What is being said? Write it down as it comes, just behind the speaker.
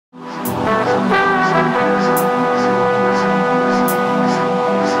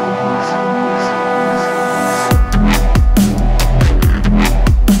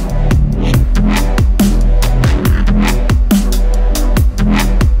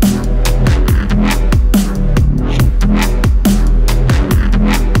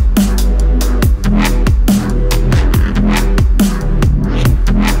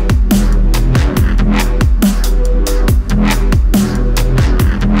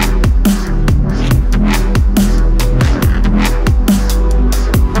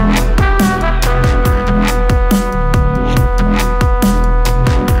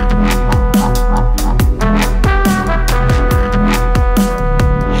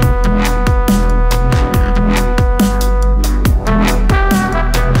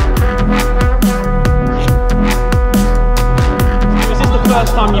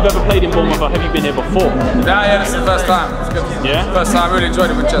first time. I really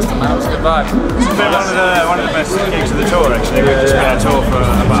enjoyed it with Winchester, man. It was a good vibe. It's been one of the best gigs of the tour, actually. We've just been on tour for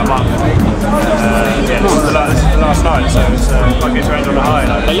about a month. Yeah, this is the last night, so it's like it's rained on a high.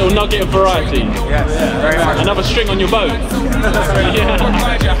 Like. A little nugget of variety. Yes, very much. Another string on your boat.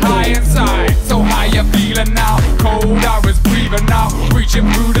 High inside, so how you feeling now? CODA is breathing now, reaching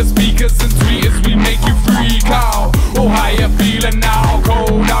through the speakers and tweeters, we make you freak out. Oh, how you feeling now?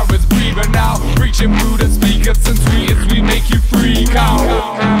 CODA is breathing now, reaching through the speakers and tweeters, we make you freak out.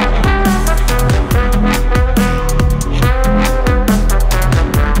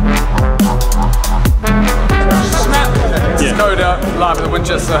 CODA live at the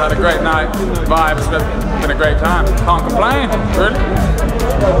Winchester, had a great night. Vibe, it's been a great time. Can't complain, really.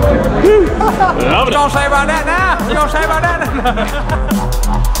 What you gonna say about that now? What you gonna say about that?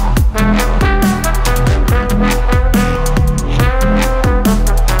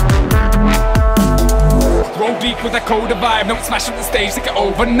 Roll deep with that CODA vibe, no smash up the stage, take it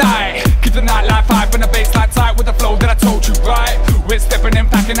overnight. Keep the nightlife hype and the bassline tight with the flow that I told you, right? We're stepping in,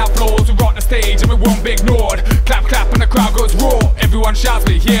 packing out floors, we rock the stage and we won't be ignored. Clap, clap and the crowd goes raw, everyone shouts,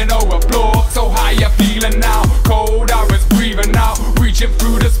 we hear no applause. So how you feeling now? CODA is breathing now, reaching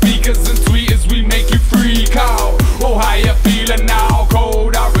through the speakers and